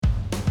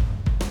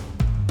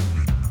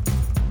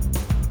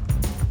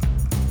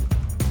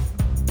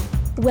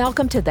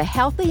Welcome to the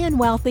Healthy and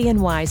Wealthy and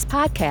Wise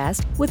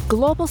podcast with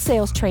global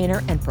sales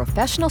trainer and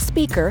professional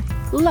speaker,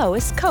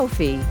 Lois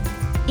Kofi.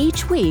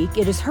 Each week,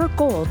 it is her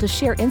goal to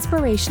share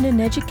inspiration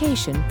and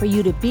education for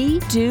you to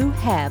be, do,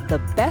 have the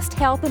best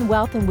health and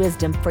wealth and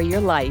wisdom for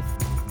your life.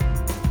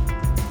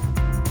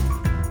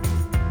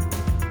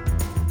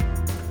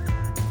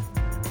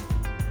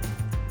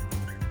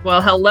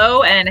 Well,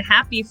 hello and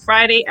happy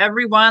Friday,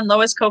 everyone.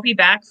 Lois Kofi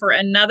back for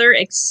another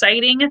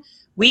exciting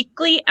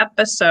weekly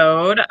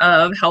episode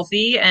of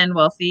Healthy and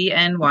Wealthy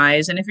and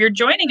Wise. And if you're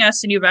joining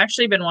us and you've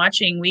actually been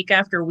watching week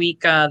after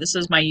week, this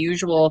is my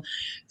usual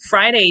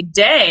Friday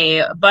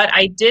day, but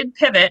I did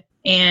pivot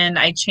and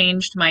I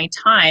changed my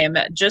time,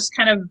 just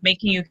kind of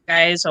making you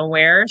guys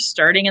aware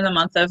starting in the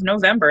month of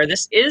November.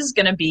 This is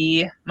going to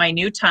be my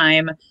new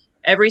time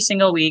every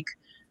single week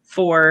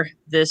for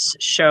this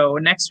show.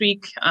 Next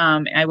week,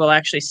 I will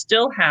actually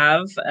still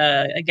have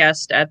a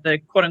guest at the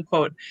quote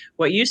unquote,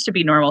 what used to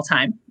be normal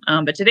time.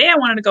 But today I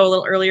wanted to go a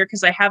little earlier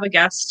because I have a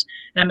guest,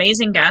 an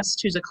amazing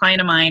guest who's a client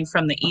of mine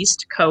from the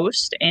East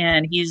Coast.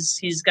 And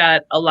he's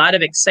got a lot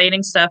of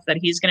exciting stuff that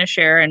he's going to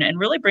share and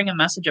really bring a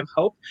message of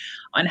hope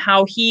on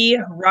how he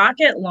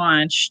rocket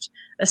launched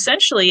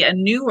essentially a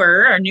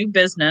new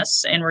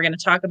business. And we're going to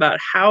talk about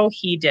how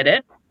he did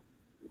it.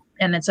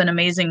 And it's an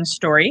amazing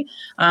story.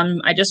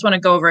 I just want to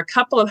go over a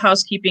couple of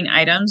housekeeping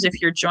items.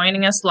 If you're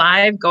joining us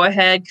live, go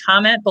ahead,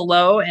 comment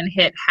below and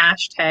hit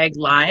hashtag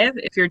live.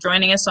 If you're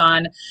joining us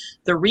on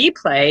the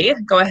replay,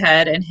 go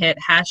ahead and hit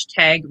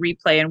hashtag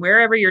replay and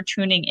wherever you're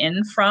tuning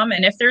in from.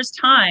 And if there's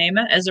time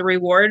as a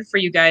reward for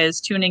you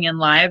guys tuning in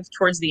live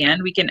towards the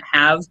end, we can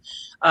have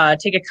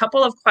take a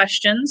couple of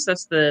questions.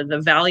 That's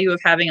the value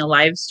of having a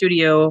live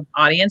studio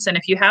audience. And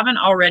if you haven't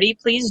already,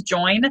 please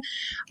join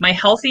my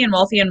Healthy and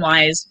Wealthy and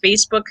Wise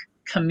Facebook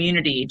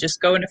community. Just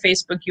go into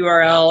Facebook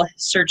URL,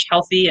 search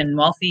Healthy and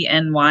Wealthy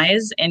and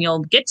Wise, and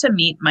you'll get to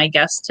meet my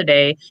guest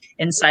today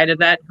inside of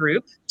that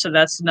group. So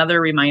that's another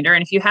reminder.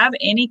 And if you have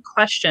any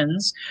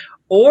questions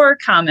or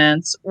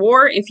comments,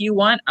 or if you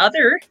want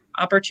other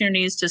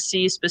opportunities to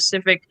see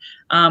specific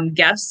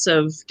guests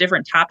of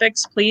different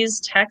topics, please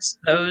text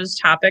those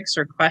topics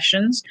or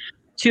questions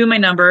to my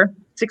number,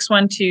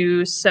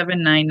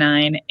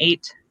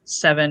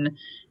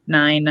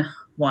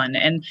 612-799-8791.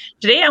 And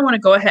today I want to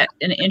go ahead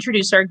and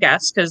introduce our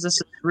guest because this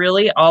is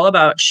really all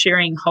about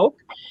sharing hope,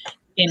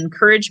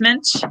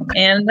 encouragement,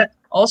 and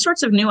all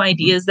sorts of new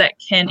ideas that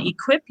can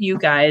equip you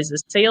guys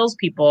as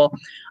salespeople,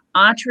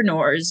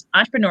 entrepreneurs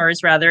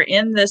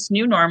in this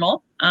new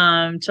normal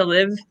to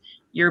live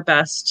your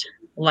best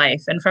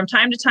life. And from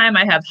time to time,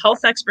 I have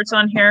health experts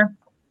on here.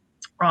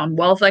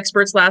 Wealth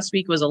experts last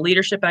week was a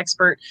leadership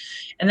expert.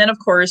 And then, of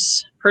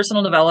course,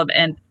 personal development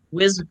and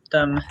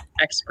wisdom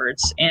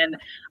experts. And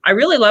I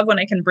really love when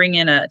I can bring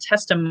in a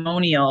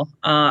testimonial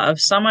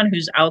of someone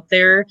who's out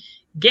there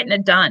getting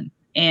it done.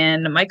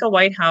 And Michael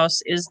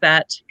Whitehouse is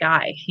that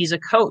guy. He's a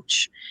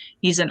coach.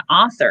 He's an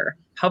author,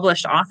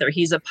 published author.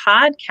 He's a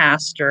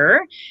podcaster.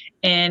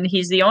 And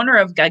he's the owner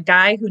of A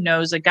Guy Who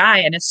Knows a Guy.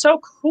 And it's so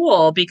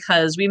cool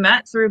because we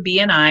met through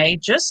BNI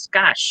just,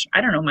 I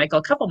don't know, Michael,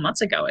 a couple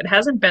months ago. It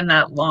hasn't been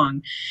that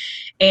long.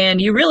 And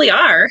you really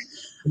are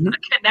a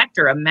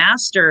connector, a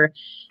master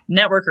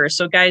networker.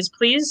 So guys,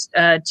 please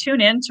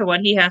tune in to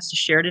what he has to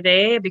share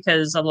today,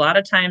 because a lot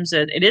of times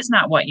it is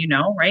not what you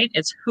know, right?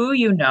 It's who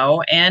you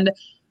know and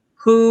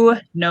who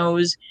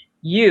knows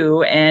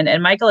you.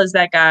 And Michael is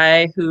that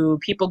guy who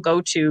people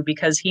go to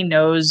because he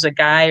knows a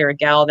guy or a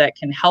gal that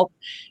can help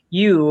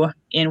you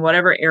in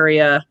whatever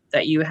area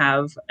that you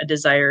have a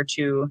desire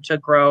to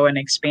grow and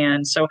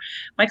expand. So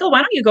Michael,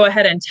 why don't you go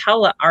ahead and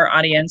tell our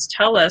audience,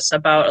 tell us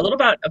about a little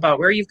bit about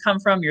where you've come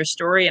from, your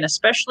story, and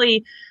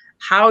especially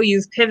how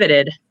you've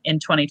pivoted in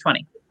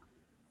 2020.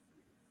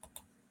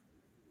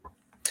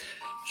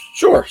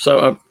 Sure.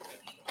 So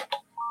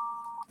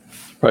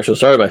probably should have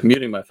started by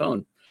muting my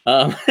phone.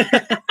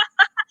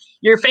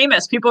 You're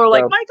famous. People are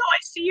like, Michael, I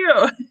see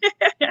you.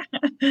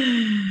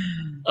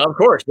 Of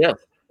course, yeah.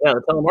 Yeah,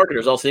 the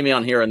telemarketers all see me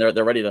on here and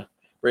they're ready to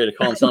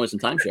call and sell me some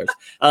timeshares.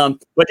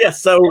 But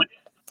yes, so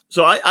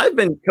I've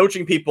been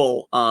coaching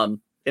people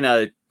in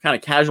a kind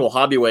of casual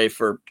hobby way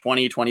for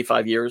 20,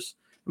 25 years.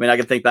 I mean, I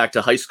can think back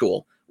to high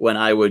school when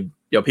I would,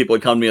 people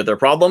would come to me with their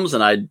problems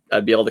and I'd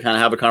be able to kind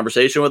of have a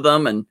conversation with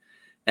them and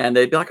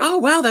they'd be like, oh,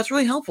 wow, that's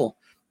really helpful.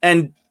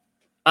 And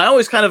I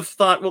always kind of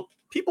thought, well,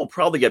 people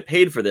probably get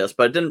paid for this,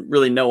 but I didn't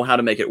really know how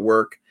to make it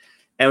work.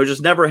 And we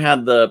just never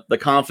had the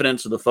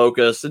confidence or the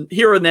focus. And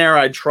here and there,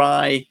 I'd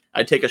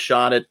take a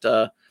shot at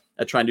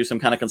trying to do some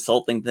kind of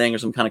consulting thing or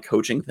some kind of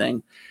coaching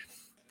thing.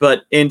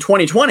 But in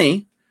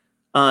 2020,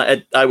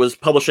 I was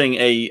publishing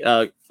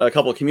a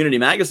couple of community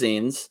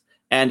magazines,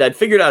 and I'd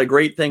figured out a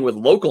great thing with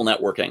local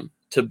networking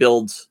to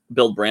build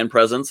brand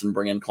presence and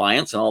bring in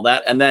clients and all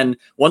that. And then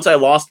once I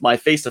lost my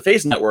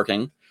face-to-face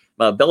networking,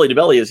 belly to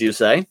belly, as you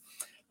say,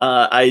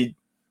 I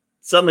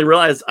suddenly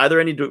realized either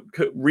I need to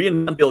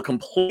reinvent the wheel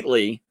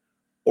completely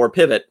or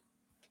pivot.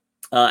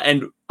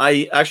 And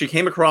I actually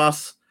came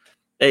across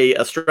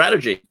a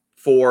strategy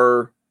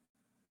for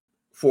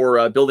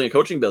for building a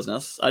coaching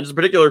business, just a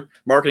particular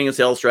marketing and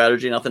sales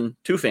strategy, nothing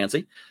too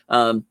fancy.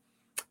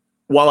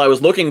 While I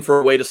was looking for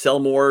a way to sell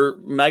more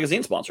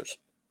magazine sponsors.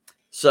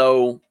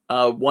 So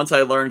once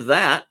I learned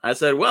that, I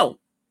said, well,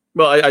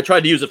 I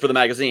tried to use it for the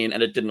magazine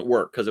and it didn't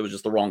work because it was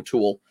just the wrong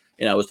tool.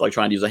 It was like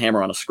trying to use a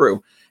hammer on a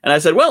screw. And I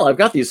said, well, I've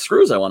got these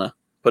screws I want to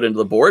put into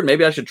the board.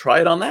 Maybe I should try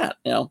it on that.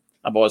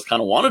 I've always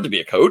kind of wanted to be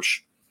a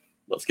coach.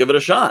 Let's give it a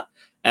shot.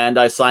 And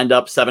I signed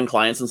up 7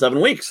 clients in 7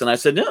 weeks. And I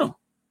said, no,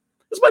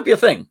 this might be a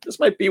thing. This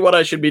might be what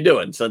I should be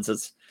doing since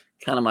it's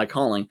kind of my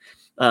calling.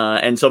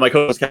 And so my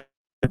coach kept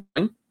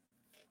going.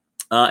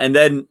 And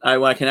then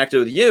when I connected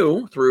with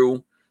you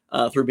through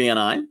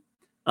BNI,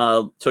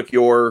 took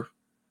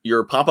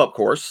your pop-up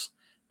course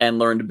and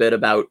learned a bit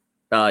about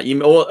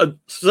email.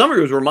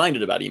 Somebody was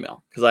reminded about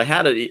email because I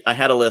had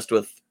a list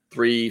with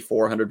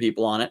 300-400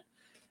 people on it.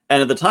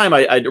 And at the time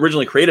I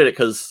originally created it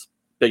because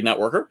big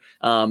networker.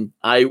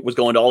 I was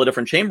going to all the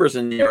different chambers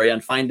in the area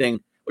and finding,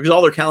 because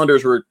all their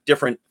calendars were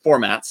different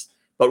formats,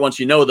 but once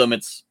you know them,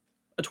 it's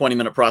a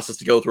 20-minute process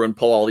to go through and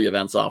pull all the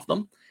events off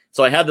them.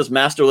 So I had this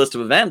master list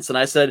of events and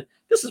I said,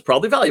 this is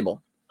probably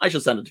valuable. I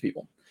should send it to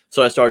people.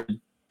 So I started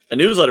a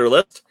newsletter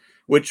list,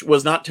 which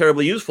was not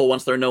terribly useful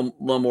once there are no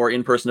more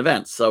in-person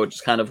events. So it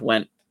just kind of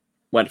went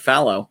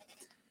fallow.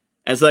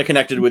 And so I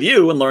connected with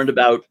you and learned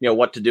about,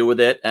 what to do with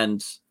it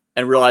and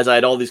realized I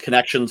had all these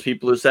connections,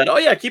 people who said, oh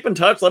yeah, keep in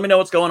touch. Let me know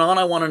what's going on.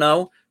 I want to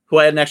know, who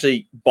I hadn't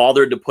actually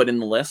bothered to put in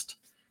the list.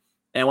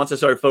 And once I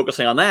started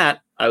focusing on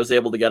that, I was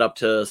able to get up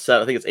to,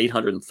 I think it's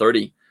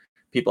 830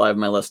 people I have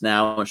on my list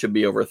now. It should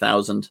be over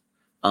 1,000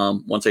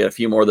 once I get a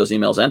few more of those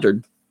emails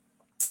entered.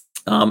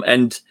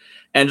 And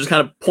just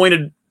kind of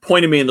pointed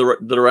me in the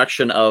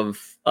direction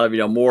of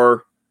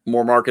more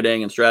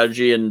marketing and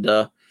strategy and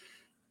a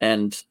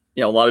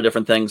lot of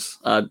different things.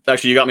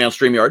 Actually, you got me on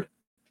StreamYard,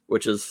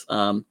 which is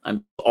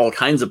I'm all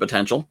kinds of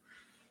potential,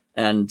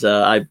 and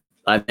I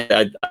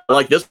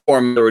like this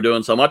form that we're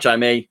doing so much. I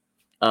may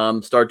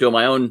start doing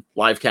my own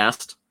live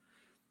cast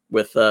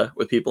with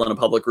people in a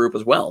public group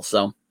as well.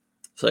 So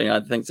I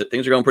think that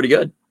things are going pretty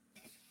good.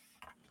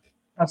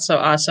 That's so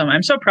awesome.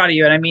 I'm so proud of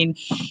you. And I mean,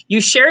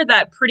 you shared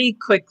that pretty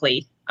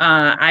quickly.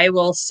 I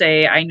will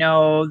say, I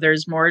know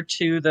there's more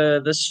to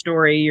the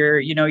story.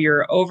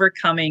 You're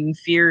overcoming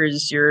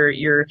fears.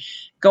 You're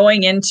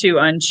going into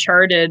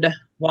uncharted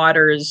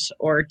waters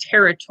or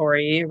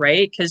territory,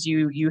 right? Because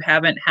you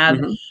haven't had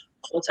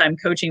full-time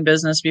coaching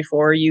business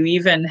before. You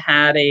even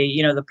had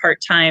the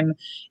part-time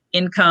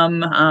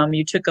income.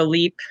 You took a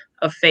leap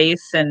of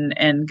faith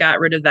and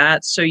got rid of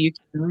that so you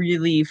can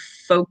really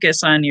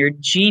focus on your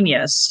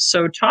genius.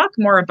 So talk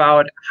more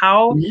about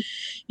how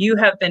you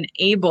have been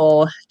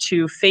able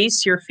to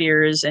face your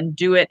fears and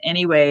do it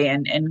anyway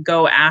and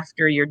go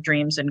after your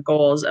dreams and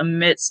goals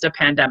amidst a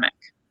pandemic.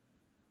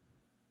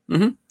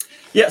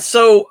 Yeah.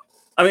 So,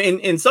 I mean,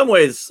 in some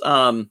ways,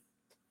 it's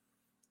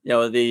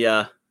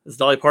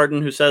Dolly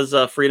Parton who says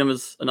freedom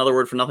is another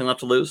word for nothing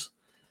left to lose.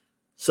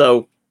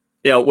 So,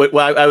 I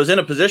was in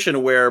a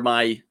position where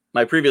my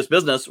previous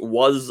business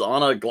was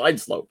on a glide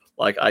slope.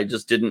 Like I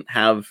did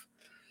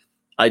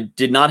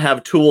not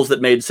have tools that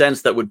made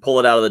sense that would pull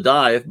it out of the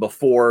dive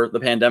before the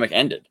pandemic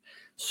ended.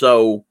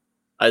 So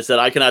I said,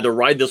 I can either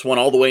ride this one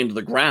all the way into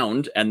the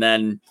ground and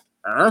then,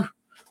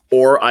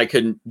 or I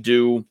can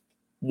do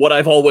what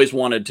I've always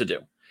wanted to do.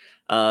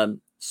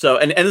 So,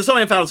 and this is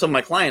something I found with some of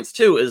my clients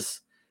too,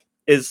 is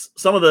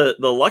some of the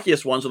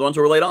luckiest ones are the ones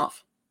who were laid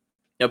off.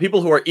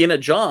 People who are in a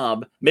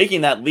job,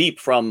 making that leap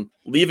from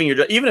leaving your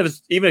job, even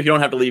if you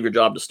don't have to leave your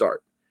job to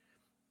start,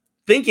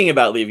 thinking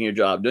about leaving your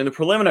job, doing the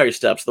preliminary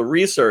steps, the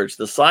research,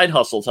 the side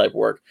hustle type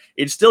work,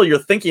 it's still, you're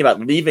thinking about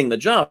leaving the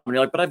job and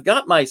you're like, but I've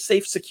got my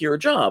safe, secure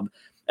job.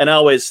 And I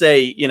always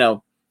say,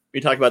 we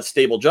talk about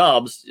stable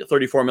jobs,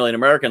 34 million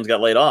Americans got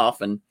laid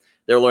off and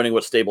they're learning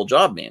what stable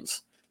job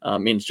means.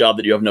 Means job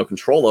that you have no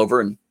control over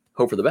and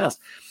hope for the best.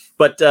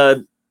 But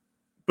so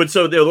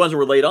they're the ones who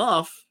were laid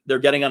off, they're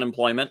getting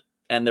unemployment.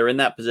 And they're in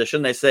that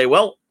position. They say,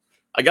 well,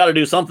 I got to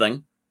do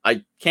something.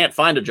 I can't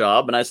find a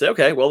job. And I say,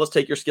 okay, well, let's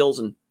take your skills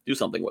and do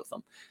something with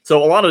them.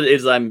 So a lot of it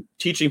is I'm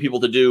teaching people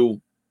to do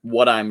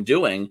what I'm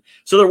doing.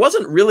 So there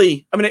wasn't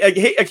really,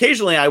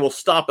 occasionally I will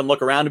stop and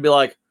look around and be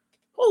like,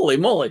 holy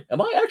moly,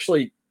 am I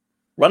actually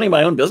running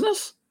my own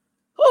business?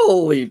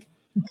 Holy.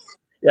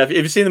 Yeah. If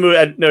you've seen the movie,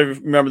 I know you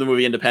remember the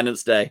movie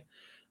Independence Day.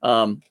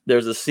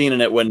 There's a scene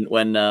in it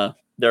when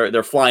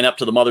they're flying up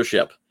to the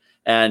mothership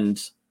and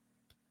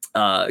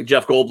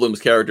Jeff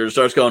Goldblum's character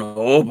starts going,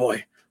 oh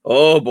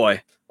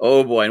boy.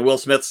 And Will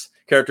Smith's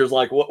character is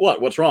like,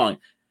 what's wrong?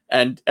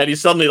 And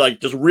he's suddenly like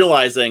just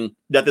realizing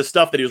that this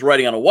stuff that he was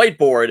writing on a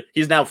whiteboard,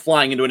 he's now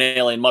flying into an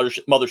alien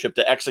mothership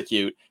to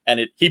execute. And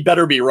he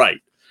better be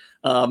right.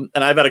 And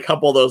I've had a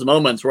couple of those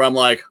moments where I'm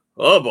like,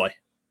 oh boy.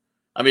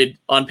 I mean,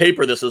 on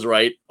paper, this is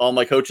right. All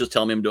my coaches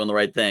tell me I'm doing the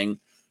right thing.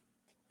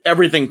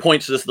 Everything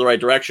points to this in the right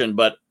direction,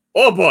 but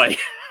oh boy.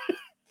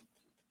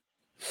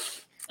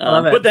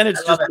 But then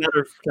it's just a matter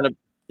of kind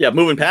of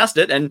moving past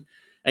it and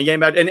getting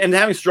back and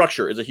having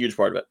structure is a huge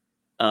part of it.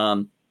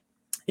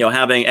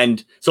 having,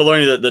 and so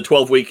learning the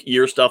 12-week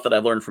year stuff that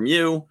I've learned from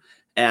you,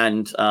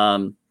 and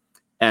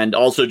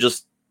also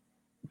just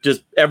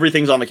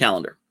everything's on the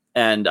calendar,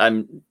 and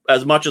I'm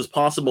as much as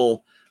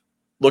possible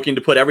looking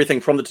to put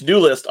everything from the to-do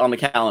list on the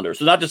calendar.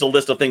 So not just a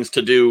list of things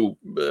to do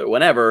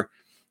whenever.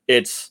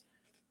 It's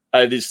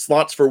I have these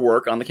slots for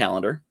work on the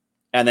calendar,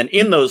 and then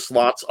in those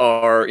slots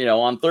are,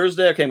 on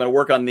Thursday, okay, I'm going to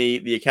work on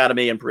the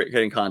academy and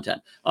creating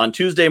content. On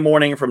Tuesday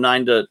morning from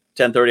 9 to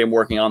 10:30, I'm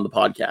working on the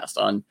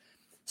podcast.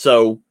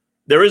 So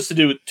there is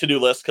to-do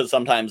list, because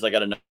sometimes I got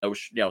to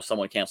know,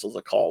 someone cancels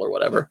a call or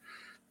whatever.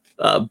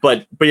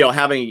 But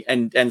having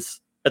and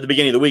at the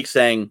beginning of the week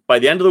saying, by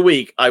the end of the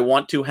week, I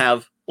want to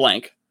have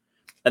blank,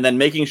 and then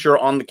making sure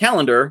on the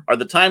calendar are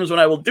the times when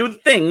I will do the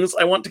things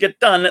I want to get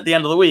done at the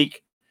end of the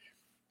week,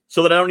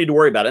 so that I don't need to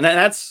worry about it. And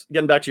that's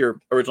getting back to your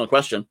original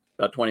question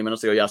about 20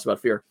 minutes ago. You asked about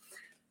fear.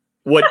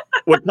 What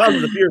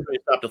causes the fear is when you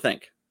stop to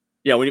think.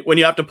 When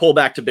you have to pull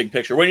back to big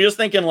picture, when you're just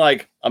thinking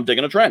like, I'm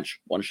digging a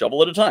trench, one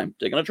shovel at a time,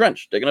 digging a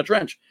trench.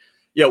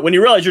 When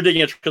you realize you're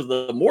digging it because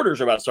the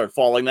mortars are about to start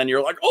falling, then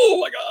you're like,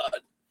 oh my God.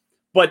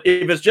 But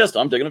if it's just,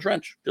 I'm digging a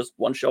trench, just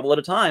one shovel at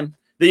a time,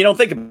 then you don't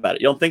think about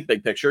it. You don't think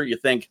big picture. You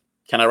think,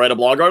 can I write a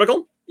blog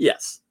article?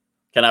 Yes.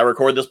 Can I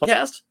record this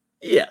podcast?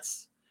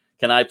 Yes.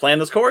 Can I plan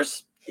this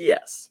course?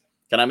 Yes.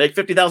 Can I make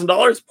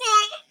 $50,000?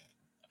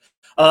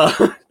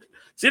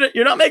 So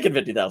you're not making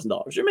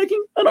 $50,000. You're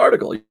making an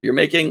article. You're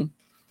making,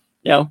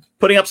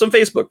 putting up some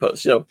Facebook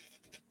posts.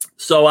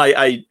 So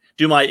I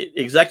do my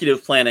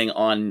executive planning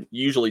on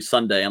usually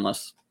Sunday, and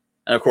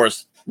of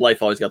course,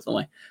 life always gets in the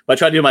way. But I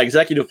try to do my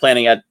executive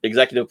planning at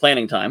executive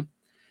planning time,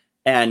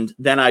 and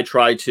then I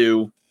try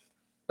to,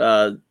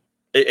 and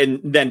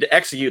then to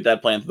execute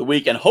that plan for the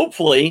week. And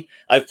hopefully,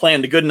 I've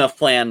planned a good enough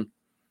plan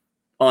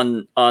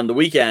on the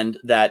weekend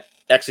that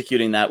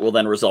executing that will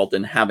then result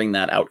in having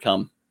that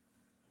outcome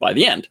by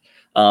the end.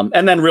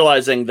 And then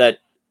realizing that,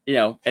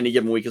 any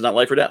given week is not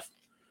life or death.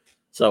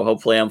 So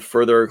hopefully I'm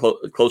further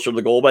closer to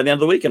the goal by the end of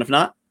the week. And if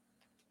not,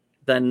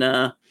 then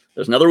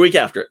there's another week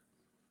after it.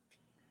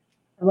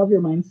 I love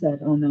your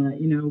mindset on that.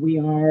 We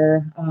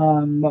are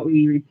what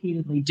we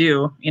repeatedly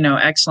do.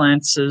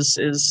 Excellence is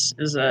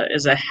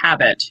a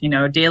habit.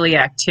 Daily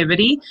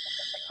activity.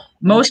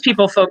 Most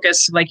people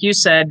focus, like you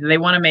said, they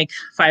want to make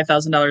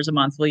 $5,000 a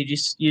month. Well, you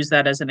just use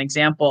that as an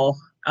example.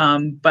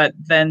 But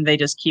then they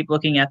just keep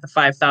looking at the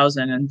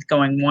 5,000 and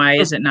going, why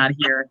is it not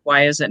here?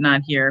 Why is it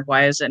not here?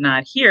 Why is it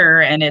not here?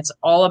 And it's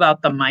all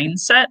about the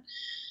mindset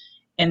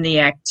and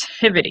the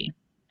activity.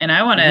 And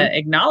I want to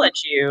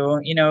acknowledge you.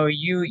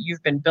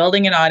 You've been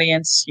building an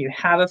audience. You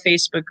have a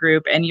Facebook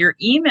group, and your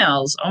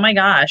emails. Oh my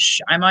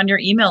gosh, I'm on your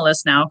email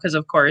list now because,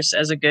 of course,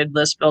 as a good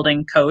list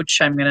building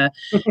coach, I'm going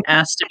to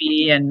ask to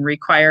be and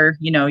require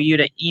you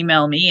to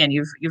email me. And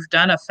you've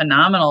done a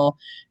phenomenal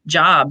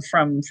job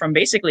from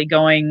basically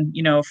going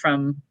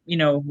from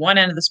one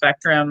end of the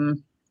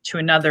spectrum to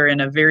another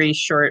in a very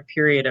short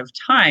period of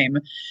time.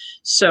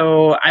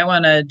 So I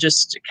want to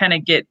just kind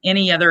of get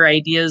any other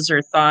ideas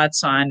or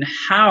thoughts on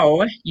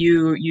how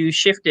you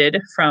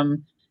shifted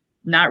from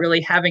not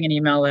really having an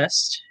email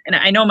list. And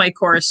I know my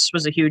course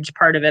was a huge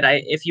part of it.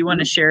 If you want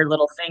to share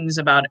little things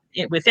about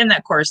it within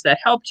that course that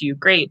helped you,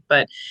 great.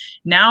 But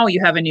now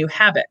you have a new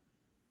habit.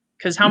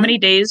 Because how many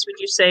days would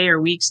you say,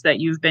 or weeks, that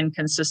you've been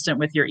consistent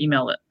with your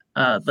email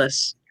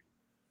list?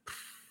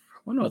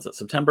 When was it?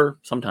 September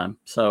sometime.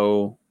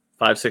 So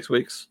 5-6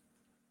 weeks.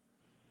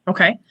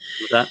 Okay.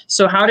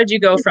 So how did you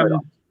go from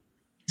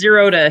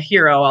 0 to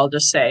hero, I'll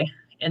just say,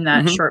 in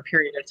that short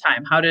period of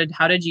time? How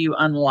did you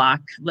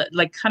unlock,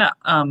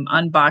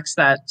 unbox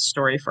that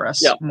story for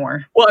us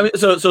more? Well, I mean,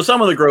 so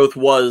some of the growth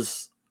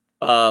was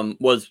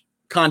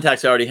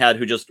contacts I already had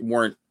who just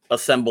weren't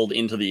assembled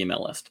into the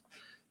email list.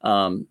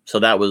 So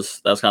that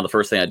was kind of the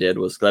first thing I did,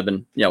 was, because I've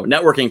been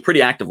networking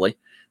pretty actively.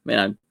 I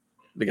mean,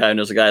 the guy who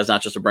knows a guy is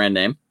not just a brand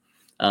name.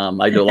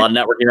 I do a lot of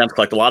networking events,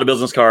 collect a lot of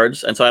business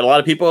cards. And so I had a lot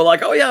of people who were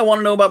like, oh yeah, I want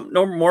to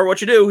know more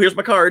what you do. Here's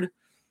my card.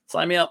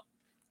 Sign me up.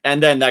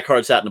 And then that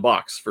card sat in a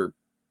box for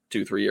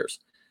 2-3 years.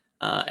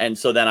 And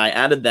so then I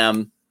added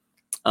them,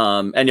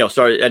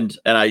 started,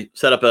 and I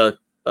set up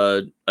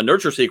a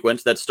nurture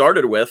sequence that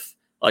started with,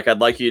 like, I'd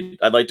like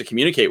to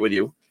communicate with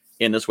you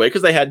in this way,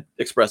 because they had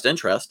expressed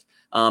interest.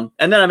 And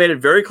then I made it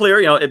very clear,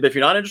 if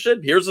you're not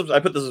interested, I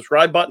put the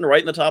subscribe button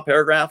right in the top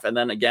paragraph, and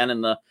then again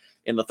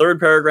in the third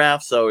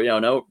paragraph. So,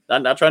 no,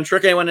 not trying to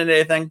trick anyone into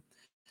anything.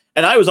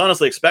 And I was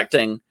honestly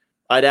expecting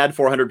I'd add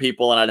 400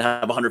 people and I'd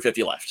have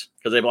 150 left,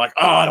 because they'd be like,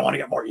 oh, I don't want to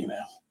get more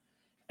email.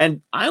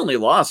 And I only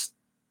lost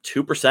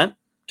 2%,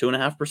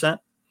 2.5%.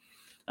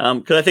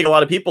 Because I think a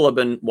lot of people have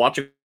been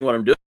watching what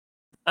I'm doing.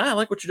 I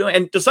like what you're doing.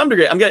 And to some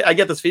degree, I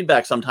get this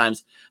feedback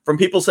sometimes from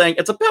people saying,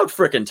 it's about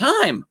freaking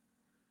time.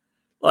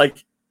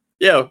 Like,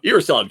 you were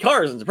selling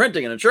cars and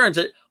printing and insurance.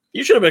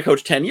 You should have been a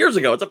coach 10 years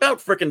ago. It's about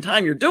freaking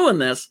time you're doing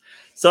this.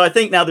 So I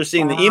think now they're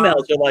seeing the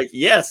emails. They're like,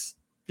 yes,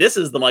 this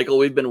is the Michael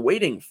we've been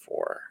waiting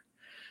for.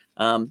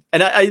 And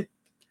I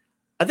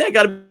think I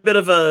got a bit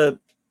of a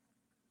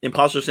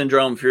imposter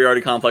syndrome,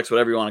 inferiority complex,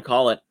 whatever you want to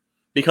call it,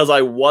 because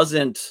I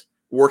wasn't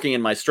working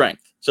in my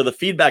strength. So the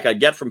feedback I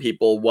get from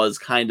people was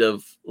kind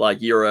of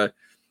like, you're a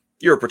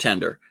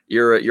pretender.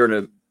 You're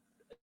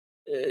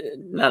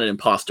not an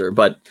imposter,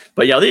 but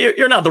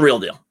you're not the real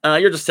deal.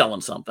 You're just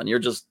selling something. You're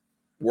just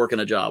working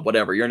a job,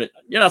 whatever. You're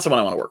not someone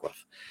I want to work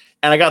with.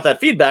 And I got that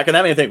feedback, and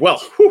that made me think,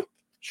 well,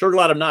 sure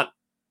glad I'm not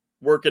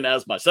working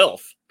as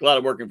myself. Glad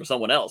I'm working for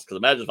someone else. Because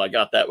imagine if I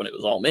got that when it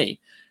was all me.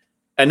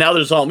 And now that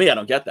it's all me, I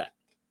don't get that.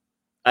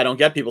 I don't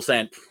get people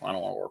saying, I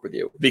don't want to work with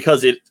you,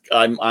 because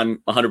I'm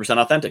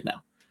 100% authentic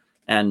now.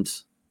 And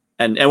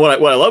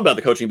what I love about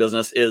the coaching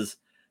business is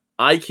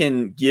I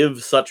can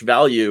give such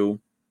value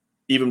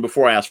even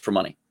before I ask for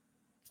money.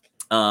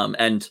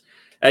 And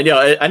you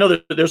know, I know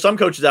that there's some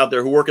coaches out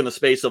there who work in the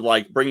space of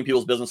like bringing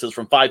people's businesses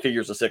from 5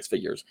 figures to 6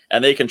 figures,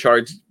 and they can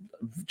charge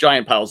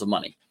giant piles of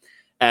money.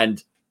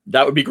 And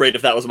that would be great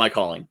if that was my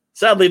calling.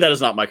 Sadly, that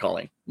is not my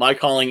calling. My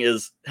calling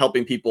is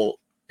helping people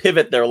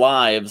pivot their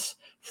lives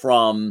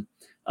from,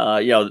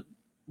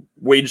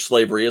 wage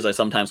slavery, as I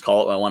sometimes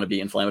call it when I want to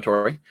be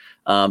inflammatory.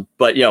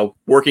 But,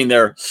 working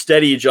their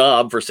steady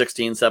job for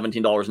 $16,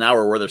 $17 an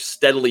hour, where they're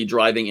steadily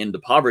driving into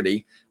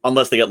poverty,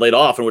 unless they get laid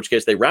off, in which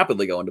case they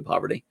rapidly go into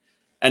poverty.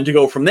 And to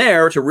go from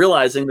there to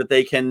realizing that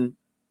they can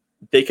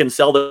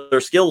sell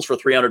their skills for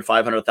 $300,000,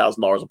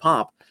 $500,000 a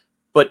pop.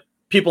 But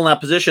people in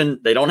that position,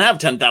 they don't have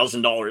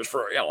 $10,000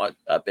 for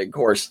a big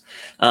course.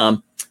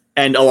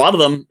 And a lot of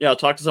them,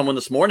 talked to someone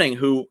this morning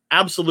who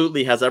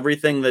absolutely has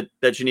everything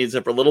that she needs,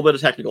 except for a little bit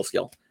of technical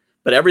skill,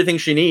 but everything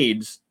she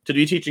needs to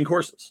be teaching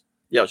courses.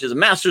 She has a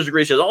master's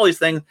degree, she has all these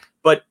things,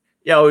 but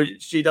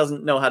she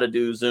doesn't know how to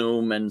do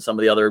Zoom and some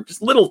of the other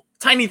just little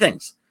tiny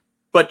things.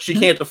 But she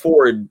can't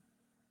afford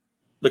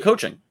the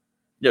coaching.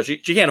 She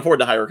can't afford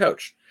to hire a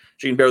coach.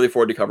 She can barely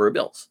afford to cover her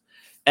bills.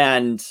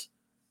 And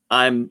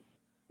I'm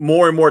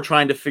more and more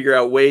trying to figure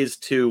out ways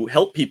to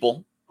help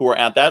people who are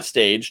at that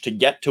stage to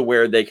get to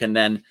where they can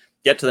then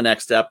get to the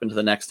next step, into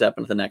the next step,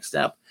 into the next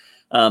step.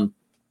 But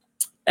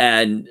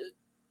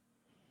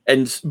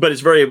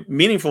it's very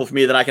meaningful for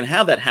me that I can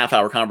have that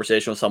half-hour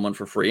conversation with someone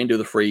for free and do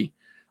the free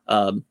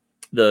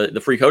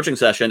the free coaching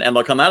session, and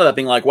they'll come out of that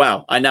being like,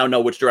 wow, I now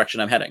know which direction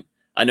I'm heading.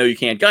 I know you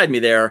can't guide me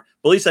there,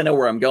 but at least I know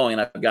where I'm going,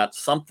 and I've got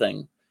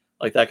something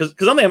like that. Because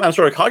something I'm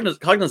sort of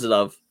cognizant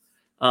of,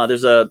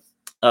 there's a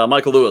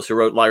Michael Lewis who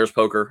wrote Liar's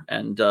Poker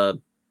and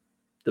The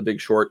Big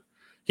Short.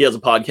 He has a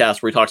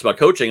podcast where he talks about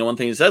coaching, and one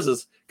thing he says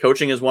is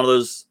coaching is one of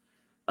those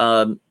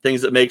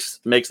things that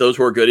makes those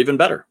who are good even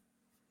better.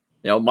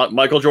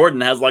 Michael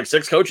Jordan has like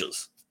 6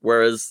 coaches,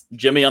 whereas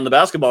Jimmy on the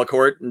basketball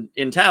court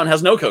in town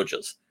has no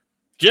coaches.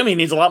 Jimmy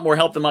needs a lot more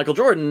help than Michael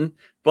Jordan,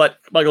 but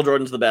Michael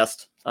Jordan's the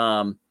best.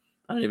 I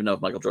don't even know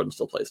if Michael Jordan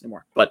still plays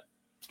anymore, but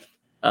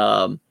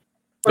you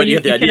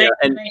get the idea.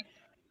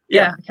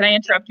 Can I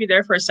interrupt you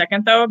there for a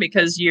second though?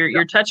 Because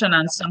you're touching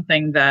on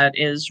something that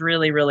is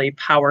really, really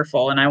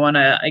powerful. And I want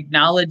to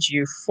acknowledge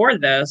you for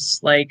this.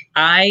 Like,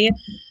 I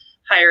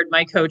hired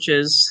my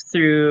coaches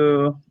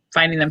through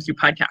finding them through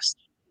podcasts,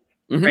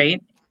 right?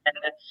 And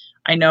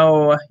I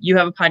know you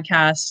have a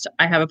podcast.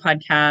 I have a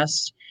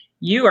podcast.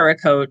 You are a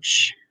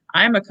coach.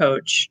 I'm a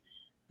coach.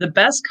 The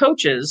best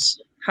coaches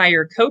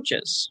hire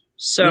coaches.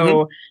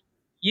 So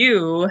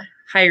you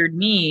hired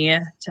me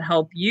to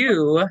help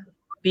you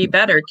be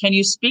better. Can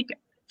you speak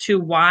to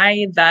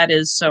why that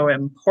is so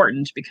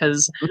important?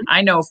 Because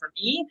I know for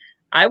me,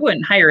 I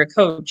wouldn't hire a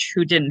coach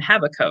who didn't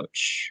have a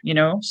coach,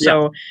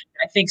 So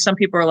I think some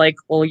people are like,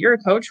 well, you're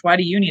a coach. Why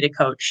do you need a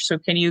coach? So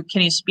can you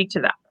speak to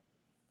that?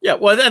 Yeah,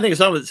 well, I think it's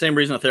some of the same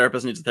reason a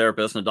therapist needs a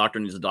therapist and a doctor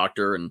needs a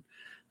doctor. And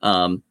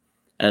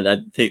I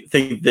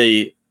think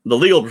the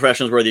legal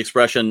profession is where the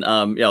expression,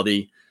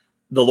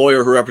 the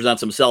lawyer who represents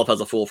himself has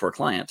a fool for a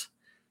client.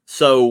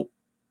 So,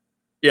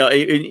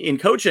 in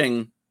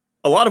coaching,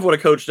 a lot of what a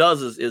coach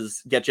does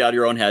is get you out of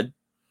your own head,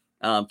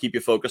 keep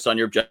you focused on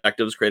your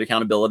objectives, create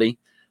accountability.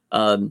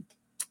 And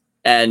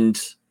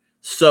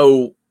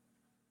so,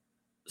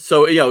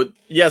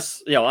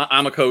 yes,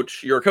 I'm a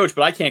coach, you're a coach,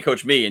 but I can't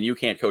coach me and you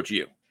can't coach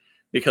you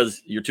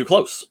because you're too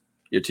close.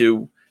 You're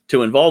too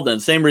involved in.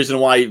 Same reason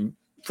why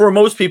for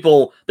most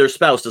people, their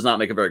spouse does not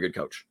make a very good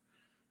coach.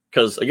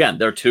 Because again,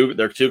 they're too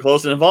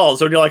close and involved.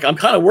 So you're like, I'm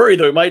kind of worried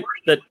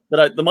that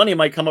the money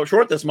might come up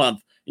short this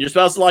month. Your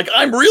spouse is like,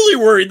 I'm really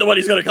worried the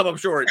money's going to come up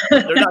short.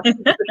 They're not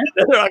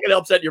going to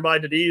upset your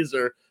mind at ease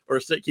or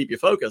keep you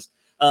focused.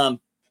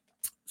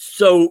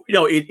 So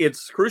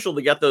it's crucial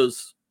to get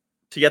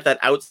that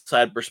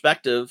outside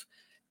perspective,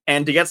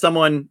 and to get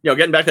someone,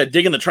 getting back to that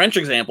dig in the trench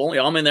example.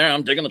 I'm in there,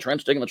 I'm digging the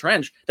trench. To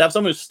have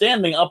someone who's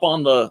standing up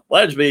on the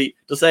ledge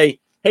to say,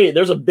 hey,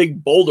 there's a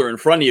big boulder in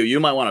front of you. You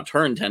might want to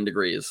turn 10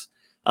 degrees.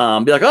 Be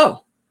like,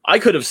 oh, I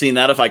could have seen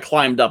that if I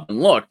climbed up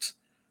and looked,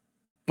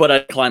 but I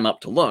climb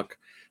up to look.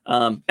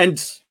 And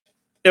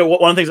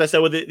one of the things I said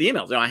with the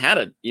emails, I had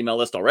an email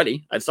list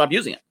already. I'd stopped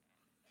using it.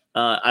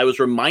 I was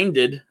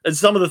reminded, and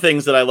some of the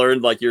things that I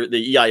learned, like the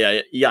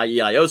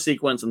EIEIO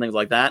sequence and things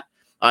like that,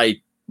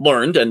 I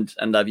learned and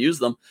I've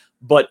used them.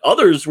 But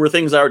others were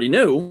things I already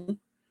knew,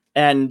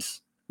 and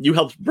you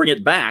helped bring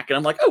it back. And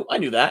I'm like, oh, I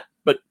knew that.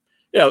 But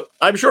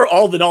I'm sure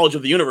all the knowledge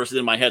of the universe is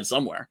in my head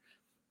somewhere.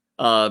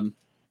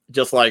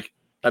 just like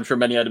I'm sure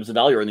many items of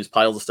value are in these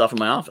piles of stuff in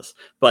my office.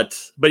 But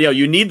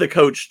you need the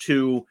coach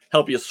to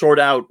help you sort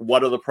out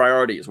what are the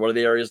priorities, what are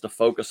the areas to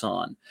focus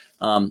on,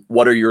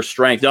 what are your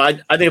strengths. I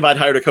think if I'd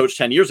hired a coach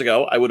 10 years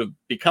ago, I would have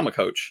become a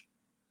coach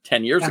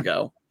 10 years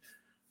ago.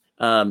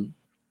 I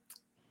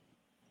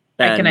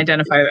can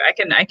identify.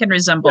 I can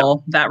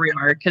resemble that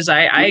remark, because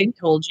I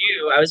told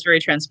you, I was very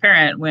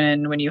transparent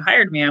when you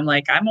hired me. I'm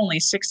like, I'm only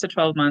 6 to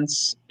 12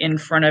 months in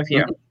front of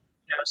you.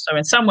 So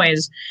in some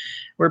ways,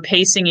 we're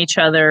pacing each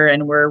other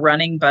and we're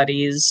running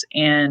buddies.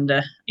 And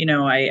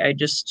I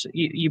just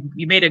you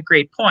made a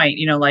great point.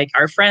 Like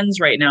our friends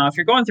right now, if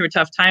you're going through a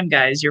tough time,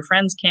 guys, your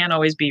friends can't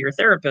always be your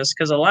therapist,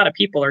 because a lot of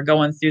people are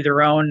going through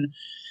their own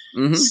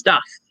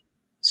stuff.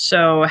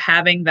 So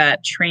having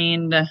that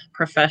trained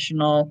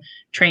professional,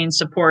 trained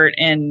support,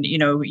 and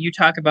you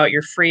talk about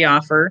your free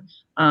offer,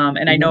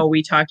 and I know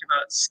we talked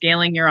about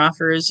scaling your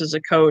offers as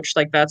a coach.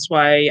 Like that's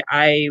why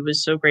I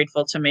was so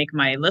grateful to make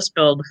my list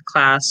build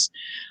class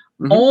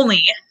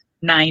only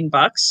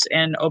 $9.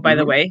 And oh, by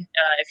the way,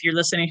 if you're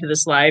listening to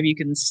this live, you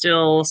can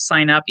still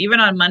sign up. Even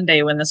on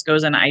Monday when this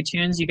goes on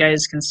iTunes, you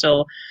guys can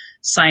still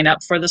sign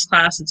up for this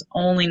class. It's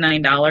only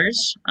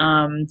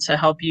 $9 to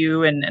help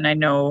you. And I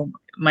know,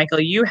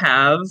 Michael, you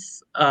have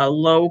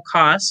low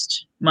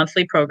cost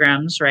monthly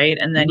programs, right?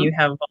 And then you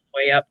have all the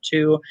way up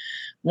to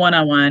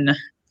one-on-one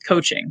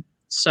coaching.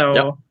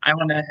 So I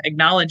want to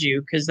acknowledge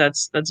you, because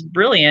that's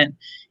brilliant.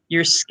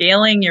 You're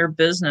scaling your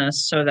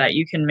business so that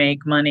you can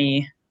make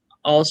money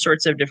all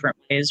sorts of different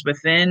ways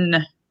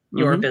within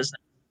your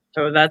business.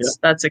 So that's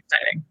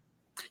exciting.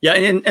 Yeah.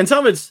 And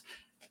some of it's,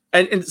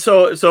 and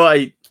so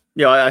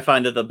I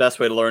find that the best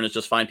way to learn is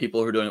just find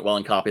people who are doing it well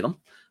and copy them.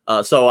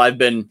 So I've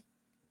been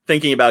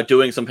thinking about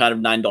doing some kind of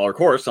 $9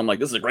 course. I'm like,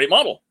 this is a great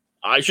model.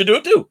 I should do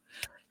it too.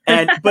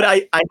 But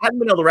I hadn't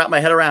been able to wrap my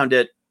head around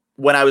it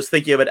when I was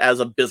thinking of it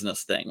as a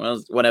business thing.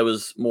 When I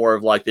was more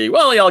of like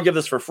I'll give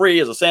this for free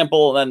as a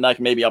sample, and then I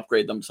can maybe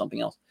upgrade them to something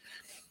else.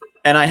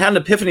 And I had an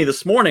epiphany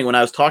this morning when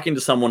I was talking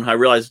to someone who I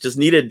realized just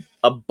needed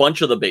a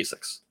bunch of the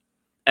basics.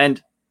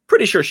 And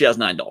pretty sure she has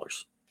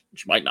 $9.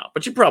 She might not,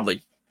 but she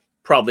probably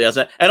has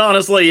it. And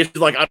honestly, if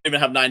she's like, I don't even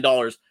have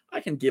 $9, I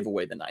can give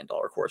away the $9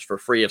 course for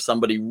free if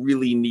somebody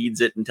really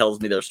needs it and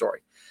tells me their story.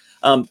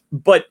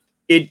 But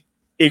it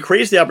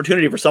creates the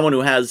opportunity for someone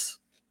who has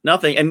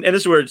nothing. And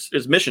this is where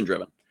it's mission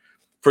driven.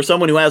 For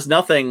someone who has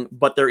nothing,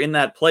 but they're in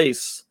that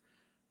place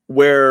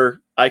where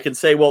I can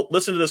say, well,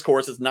 listen to this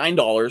course. It's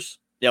 $9.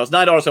 It's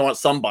 $9. I want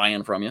some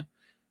buy-in from you.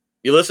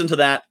 You listen to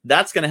that.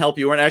 That's going to help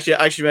you. And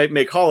actually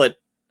may call it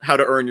how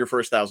to earn your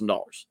first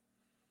 $1,000.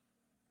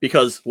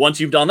 Because once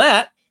you've done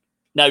that,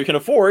 now you can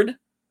afford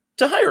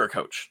to hire a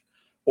coach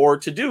or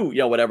to do,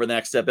 whatever the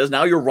next step is.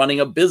 Now you're running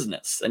a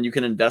business and you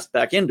can invest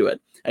back into it.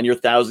 And your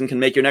 1,000 can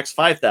make your next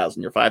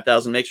 5,000. Your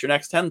 5,000 makes your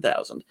next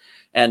 10,000.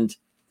 And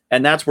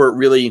that's where it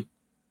really,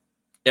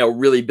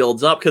 really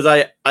builds up.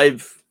 Because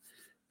I've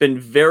been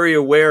very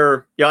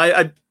aware.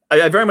 I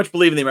very much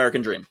believe in the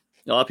American dream.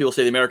 A lot of people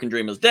say the American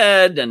dream is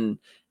dead and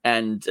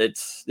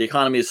it's the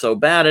economy is so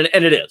bad.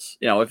 And it is.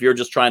 If you're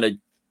just trying to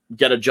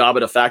get a job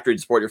at a factory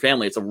to support your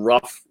family, it's a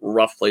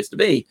rough place to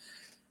be.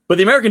 But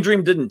the American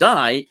dream didn't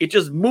die. It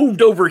just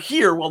moved over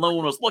here while no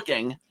one was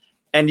looking.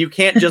 And you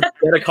can't just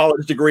get a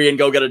college degree and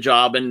go get a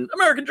job and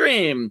American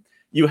dream.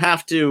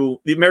 The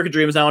American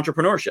dream is now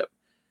entrepreneurship.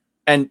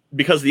 And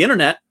because of the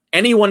internet,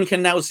 anyone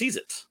can now seize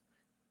it.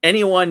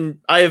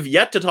 I have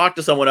yet to talk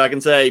to someone I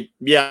can say,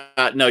 yeah,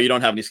 no, you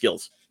don't have any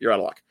skills. You're out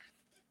of luck.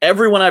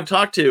 Everyone I've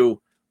talked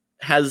to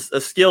has a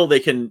skill.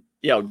 They can,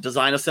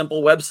 design a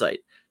simple website.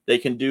 They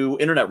can do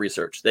internet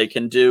research. They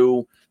can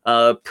do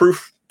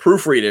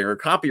proofreading or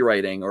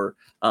copywriting or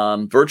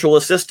virtual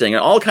assisting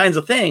and all kinds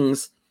of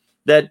things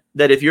that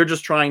if you're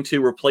just trying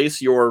to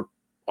replace your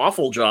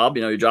awful job,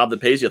 your job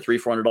that pays you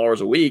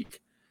 $300-400 a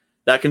week,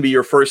 that can be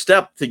your first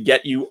step to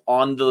get you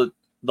on the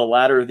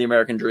ladder of the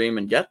American dream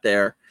and get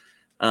there.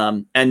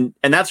 And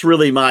that's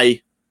really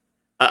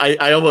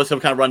I almost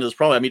have kind of run into this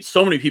problem. I meet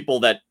so many people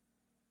that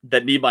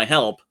need my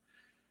help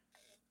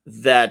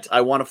that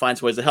I want to find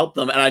some ways to help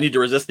them. And I need to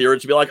resist the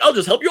urge to be like, I'll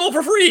just help you all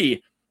for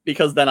free,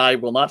 because then I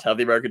will not have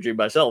the American dream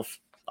myself.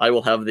 I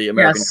will have the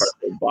American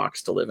cardboard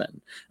box to live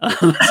in.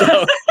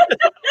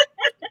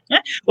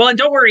 Well, and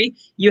don't worry,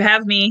 you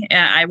have me.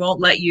 I won't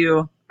let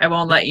you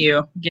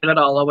give it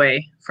all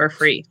away for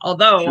free.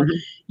 Although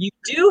you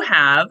do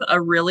have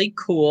a really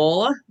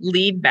cool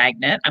lead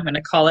magnet. I'm going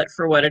to call it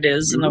for what it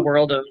is in the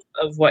world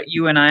of what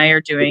you and I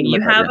are doing. You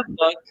have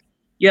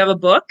a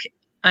book.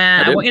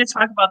 I want you to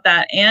talk about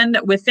that. And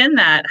within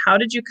that, how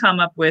did you come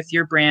up with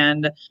your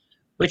brand,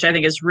 which I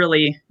think is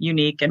really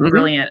unique and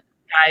brilliant?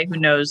 Guy who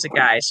knows a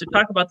guy. So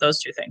talk about those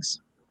two things.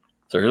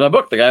 So here's my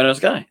book, The Guy Who Knows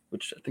a Guy,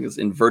 which I think is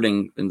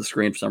inverting in the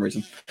screen for some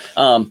reason.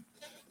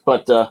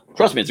 But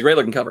trust me, it's a great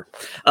looking cover.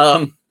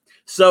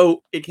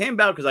 So it came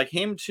about because I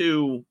came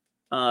to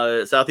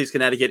Southeast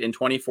Connecticut in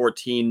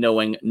 2014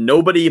 knowing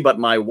nobody but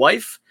my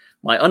wife,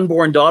 my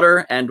unborn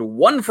daughter, and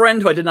one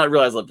friend who I did not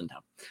realize lived in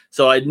town.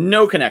 So I had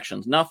no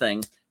connections,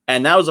 nothing.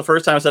 And that was the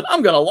first time I said,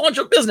 I'm going to launch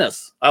a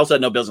business. I also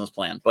had no business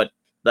plan, but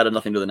that had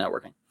nothing to do with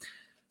networking.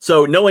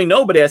 So knowing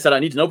nobody, I said, I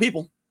need to know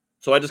people.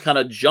 So I just kind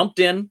of jumped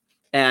in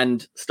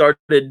and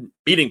started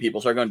meeting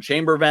people. Started going to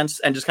chamber events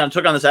and just kind of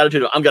took on this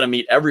attitude of I'm going to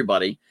meet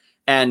everybody.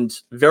 And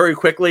very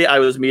quickly I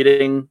was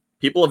meeting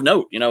people of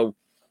note,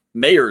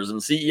 mayors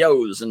and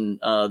CEOs and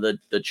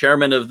the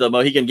chairman of the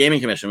Mohegan Gaming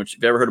Commission, which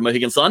if you ever heard of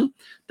Mohegan Sun,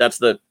 that's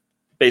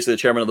basically the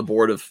chairman of the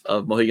board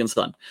of Mohegan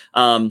Sun.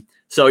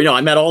 So,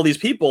 I met all these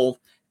people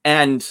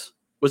and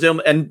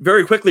and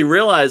very quickly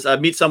realized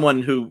I'd meet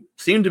someone who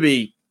seemed to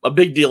be a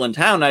big deal in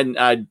town.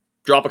 I'd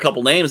drop a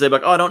couple names. They'd be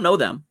like, oh, I don't know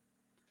them.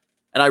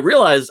 And I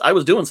realized I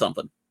was doing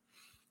something.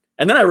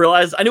 And then I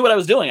realized I knew what I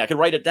was doing. I could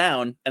write it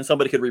down and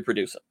somebody could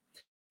reproduce it.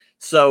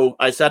 So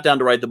I sat down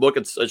to write the book.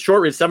 It's a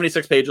short read,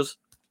 76 pages.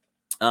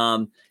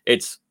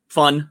 It's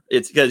fun.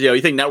 It's because,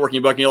 you think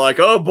networking book and you're like,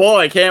 oh boy,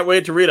 I can't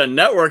wait to read a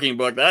networking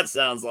book. That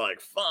sounds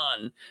like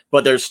fun.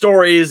 But there's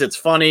stories. It's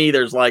funny.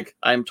 There's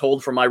I'm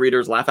told from my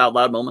readers, laugh out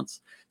loud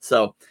moments.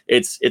 So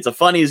it's a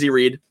fun, easy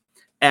read.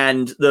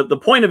 And the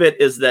point of it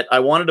is that I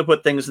wanted to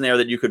put things in there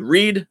that you could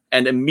read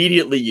and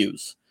immediately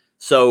use.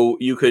 So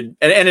you could,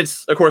 and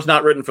it's of course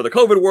not written for the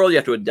COVID world. You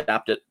have to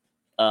adapt it.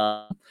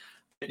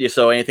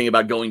 So anything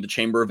about going to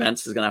chamber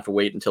events is going to have to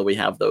wait until we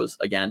have those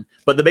again.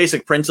 But the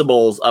basic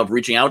principles of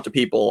reaching out to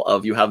people,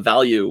 of you have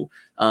value,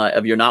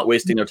 of you're not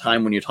wasting their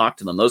time when you talk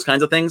to them, those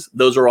kinds of things,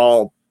 those are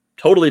all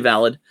totally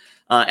valid.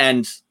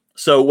 And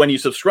so when you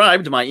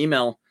subscribe to my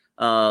email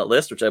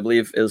list, which I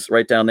believe is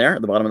right down there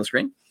at the bottom of the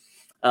screen.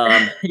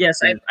 Yes,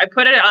 I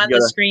put it on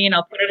the screen.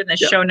 I'll put it in the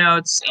show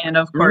notes. And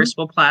of course,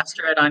 we'll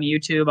plaster it on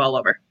YouTube all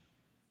over.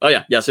 Oh,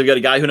 yeah. Yeah. So you got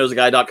a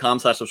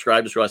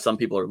guywhoknowsaguy.com/subscribe. Just realize some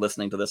people are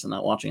listening to this and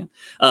not watching it.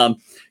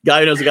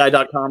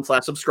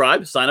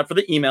 Guywhoknowsaguy.com/subscribe. Sign up for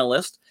the email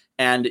list,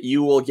 and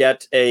you will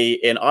get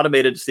an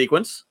automated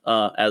sequence,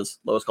 as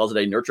Lois calls it,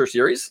 a nurture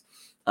series,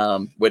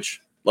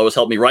 which Lois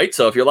helped me write.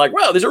 So if you're like,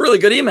 wow, these are really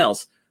good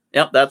emails.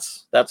 Yep,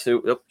 that's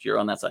who. Oh, you're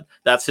on that side.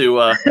 That's who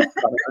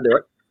do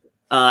it.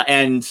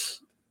 And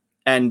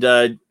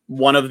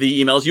one of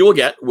the emails you will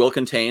get will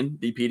contain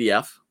the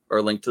PDF or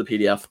a link to the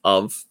PDF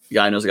of The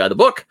Guy Who Knows a Guy, the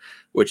book,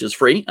 which is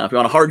free. If you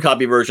want a hard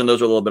copy version, those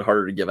are a little bit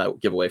harder to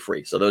give away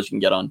free. So those you can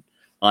get on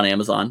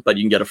Amazon, but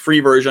you can get a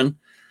free version,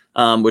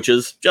 which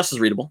is just as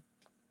readable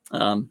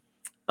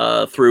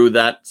through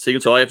that. So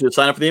all you have to do is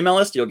sign up for the email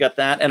list. You'll get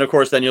that. And of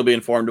course, then you'll be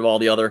informed of all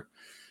the other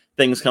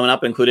things coming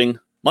up, including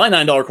my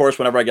 $9 course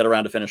whenever I get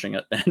around to finishing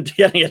it and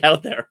getting it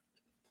out there.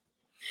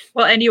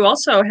 Well, and you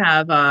also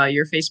have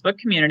your Facebook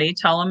community.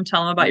 Tell them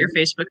about your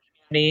Facebook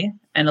community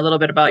and a little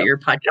bit about your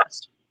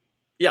podcast.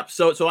 Yeah.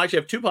 So I actually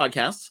have two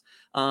podcasts.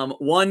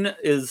 One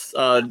is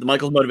the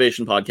Michael's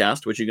Motivation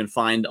Podcast, which you can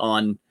find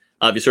on,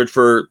 if you search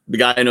for The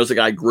Guy Who Knows a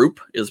Guy group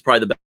is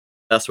probably the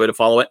best way to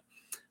follow it.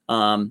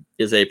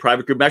 Is a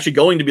private group. I'm actually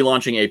going to be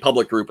launching a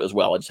public group as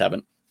well. I just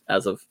haven't,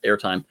 as of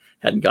airtime,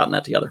 hadn't gotten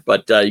that together.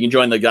 But you can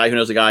join the Guy Who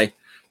Knows a Guy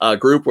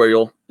group where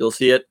you'll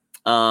see it.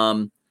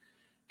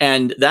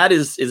 And that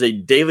is a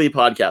daily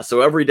podcast.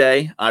 So every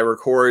day I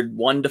record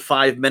 1 to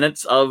 5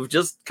 minutes of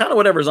just kind of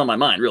whatever's on my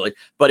mind, really.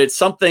 But it's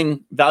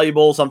something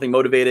valuable, something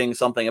motivating,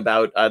 something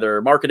about either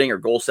marketing or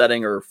goal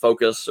setting or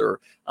focus or,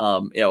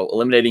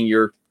 eliminating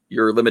your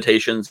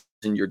limitations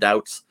and your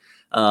doubts.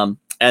 And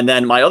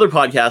then my other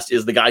podcast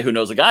is the Guy Who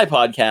Knows a Guy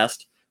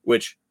podcast,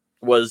 which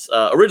was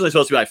originally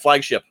supposed to be my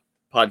flagship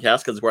podcast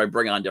because it's where I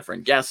bring on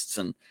different guests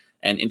and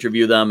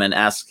interview them and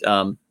ask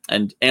and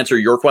answer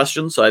your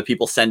questions. So I have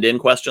people send in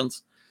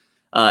questions.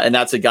 And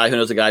that's at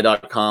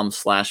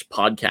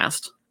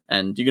guywhoknowsaguy.com/podcast.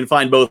 And you can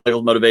find both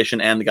Michael's Motivation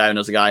and The Guy Who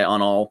Knows a Guy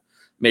on all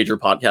major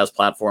podcast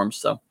platforms.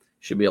 So you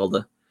should be able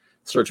to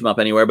search them up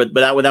anywhere. But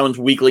that one's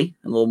weekly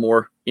and a little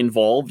more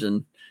involved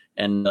and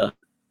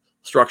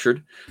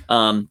structured.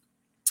 But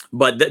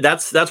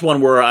that's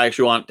one where I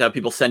actually want to have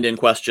people send in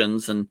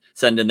questions and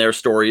send in their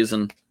stories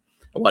and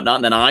whatnot.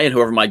 And then I and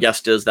whoever my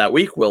guest is that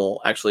week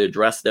will actually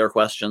address their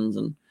questions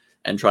and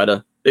trying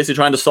to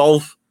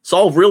solve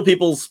real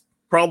people's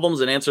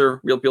problems and answer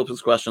real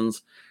people's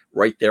questions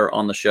right there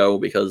on the show,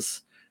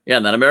 because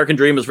that American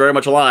dream is very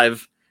much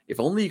alive if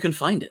only you can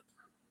find it.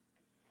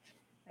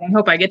 I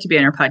hope I get to be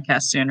on your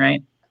podcast soon,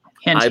 right?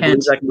 I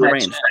believe that can be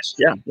arranged.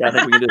 Yeah, I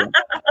think we can do that.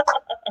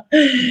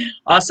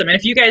 Awesome. And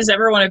if you guys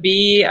ever want to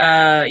be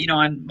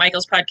on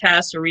Michael's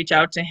podcast or reach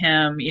out to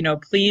him,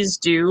 please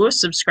do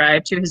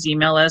subscribe to his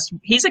email list.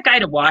 He's a guy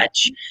to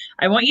watch.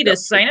 I want you to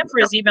sign up for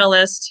his email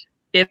list.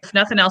 If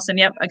nothing else, and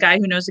a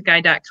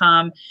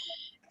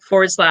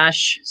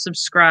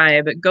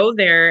guywhoknowsaguy.com/subscribe. Go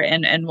there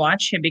and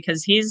watch him,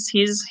 because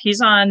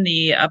he's on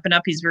the up and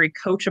up. He's very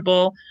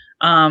coachable.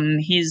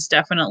 He's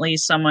definitely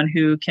someone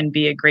who can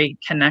be a great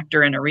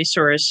connector and a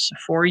resource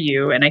for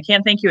you. And I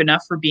can't thank you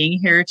enough for being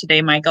here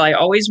today, Michael. I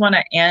always want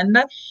to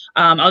end.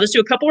 I'll just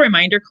do a couple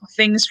reminder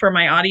things for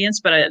my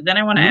audience, but then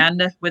I want to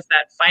end with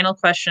that final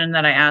question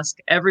that I ask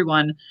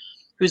everyone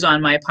who's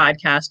on my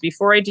podcast.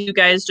 Before I do,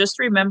 guys, just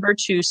remember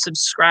to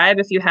subscribe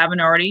if you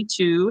haven't already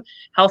to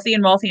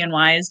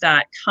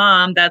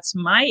healthyandwealthyandwise.com. That's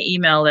my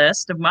email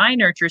list of my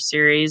nurture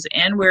series,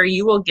 and where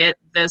you will get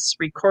this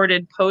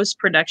recorded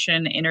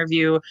post-production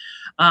interview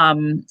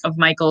of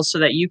Michael, so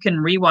that you can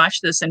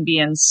rewatch this and be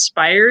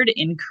inspired,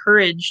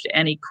 encouraged,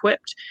 and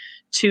equipped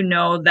to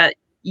know that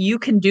you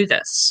can do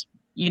this.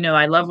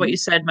 I love what you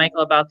said, Michael,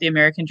 about the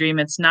American dream.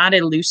 It's not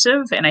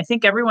elusive. And I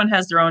think everyone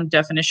has their own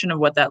definition of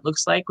what that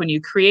looks like. When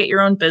you create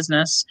your own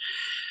business,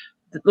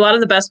 a lot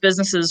of the best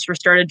businesses were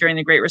started during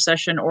the Great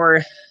Recession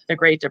or the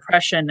Great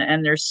Depression,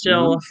 and they're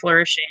still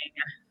flourishing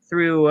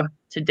through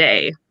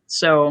today.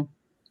 So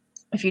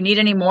if you need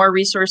any more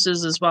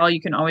resources as well, you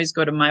can always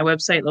go to my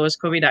website,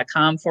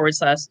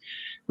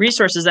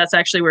 loiscovey.com/resources. That's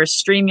actually where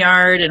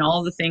StreamYard and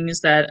all the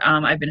things that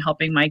I've been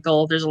helping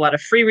Michael. There's a lot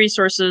of free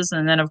resources.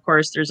 And then, of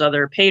course, there's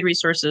other paid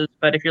resources.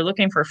 But if you're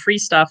looking for free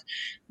stuff,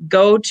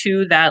 go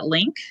to that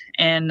link,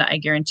 and I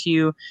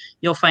guarantee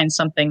you'll find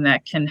something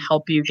that can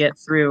help you get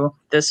through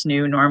this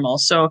new normal.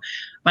 So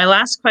my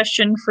last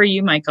question for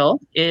you,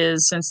 Michael,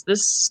 is, since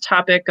this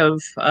topic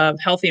of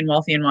healthy and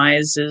wealthy and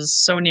wise is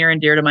so near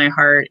and dear to my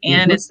heart,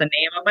 and it's the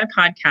name of my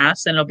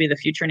podcast, and it'll be the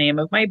future name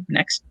of my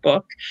next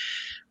book,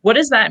 what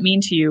does that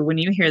mean to you when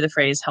you hear the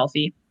phrase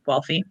healthy,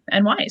 wealthy,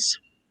 and wise?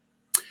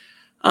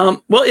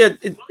 Well,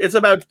 it's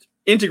about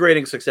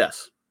integrating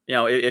success.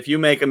 If you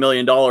make $1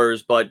 million,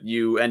 but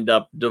you end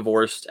up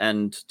divorced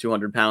and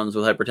 200 pounds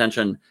with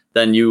hypertension,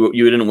 then you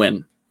didn't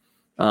win.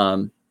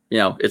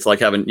 It's like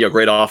having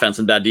great offense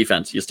and bad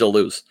defense. You still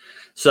lose.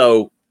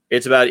 So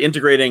it's about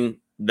integrating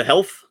the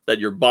health, that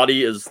your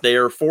body is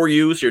there for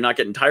you, so you're not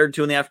getting tired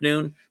in the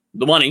afternoon.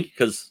 The money,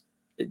 because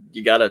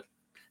you gotta,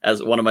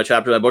 as one of my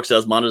chapters in my book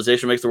says,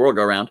 monetization makes the world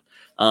go round.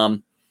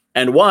 And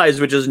wise,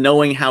 which is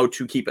knowing how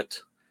to keep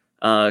it.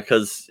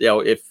 Because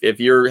if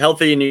you're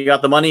healthy and you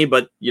got the money,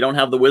 but you don't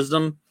have the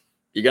wisdom,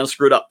 you're gonna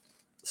screw it up.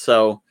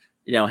 So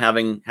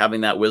having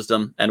that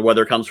wisdom, and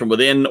whether it comes from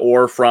within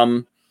or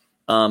from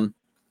higher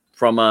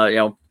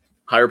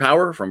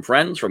power, from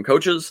friends, from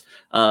coaches,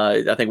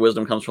 I think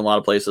wisdom comes from a lot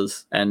of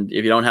places. And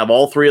if you don't have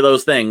all three of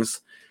those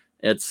things,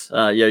 it's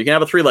you can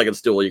have a 3-legged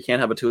stool, you can't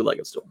have a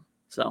 2-legged stool.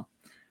 So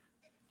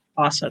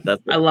awesome.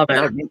 I love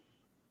it.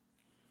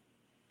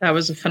 That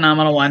was a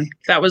phenomenal one.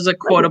 That was a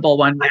quotable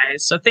one,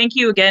 guys. So thank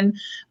you again,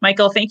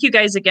 Michael. Thank you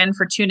guys again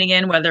for tuning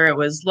in, whether it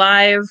was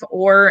live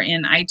or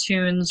in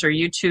iTunes or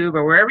YouTube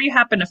or wherever you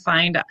happen to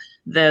find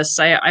this.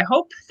 I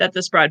hope that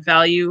this brought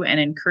value and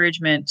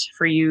encouragement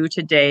for you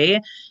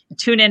today.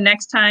 Tune in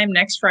next time,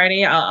 next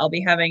Friday. I'll be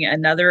having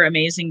another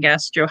amazing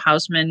guest, Jo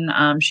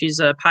Hausman.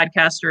 She's a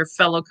podcaster,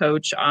 fellow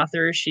coach,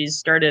 author. She's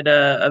started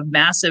a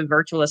massive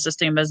virtual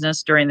assisting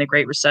business during the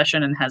Great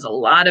Recession and has a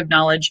lot of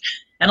knowledge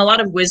and a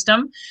lot of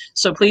wisdom.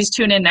 So please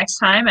tune in next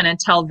time. And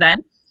until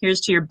then,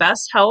 here's to your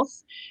best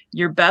health,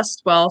 your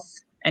best wealth,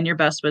 and your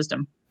best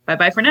wisdom.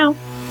 Bye-bye for now.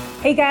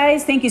 Hey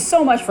guys, thank you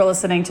so much for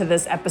listening to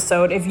this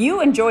episode. If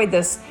you enjoyed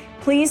this,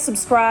 please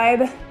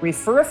subscribe,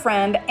 refer a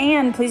friend,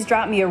 and please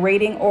drop me a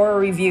rating or a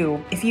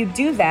review. If you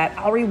do that,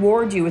 I'll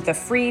reward you with a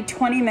free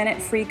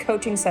 20-minute free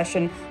coaching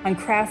session on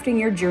crafting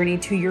your journey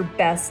to your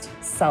best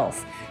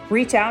self.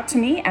 Reach out to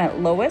me at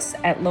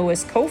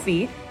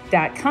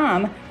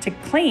lois@loiscovey.com to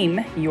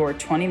claim your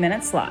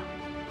 20-minute slot.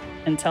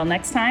 Until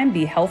next time,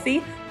 be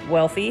healthy,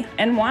 wealthy,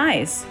 and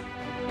wise.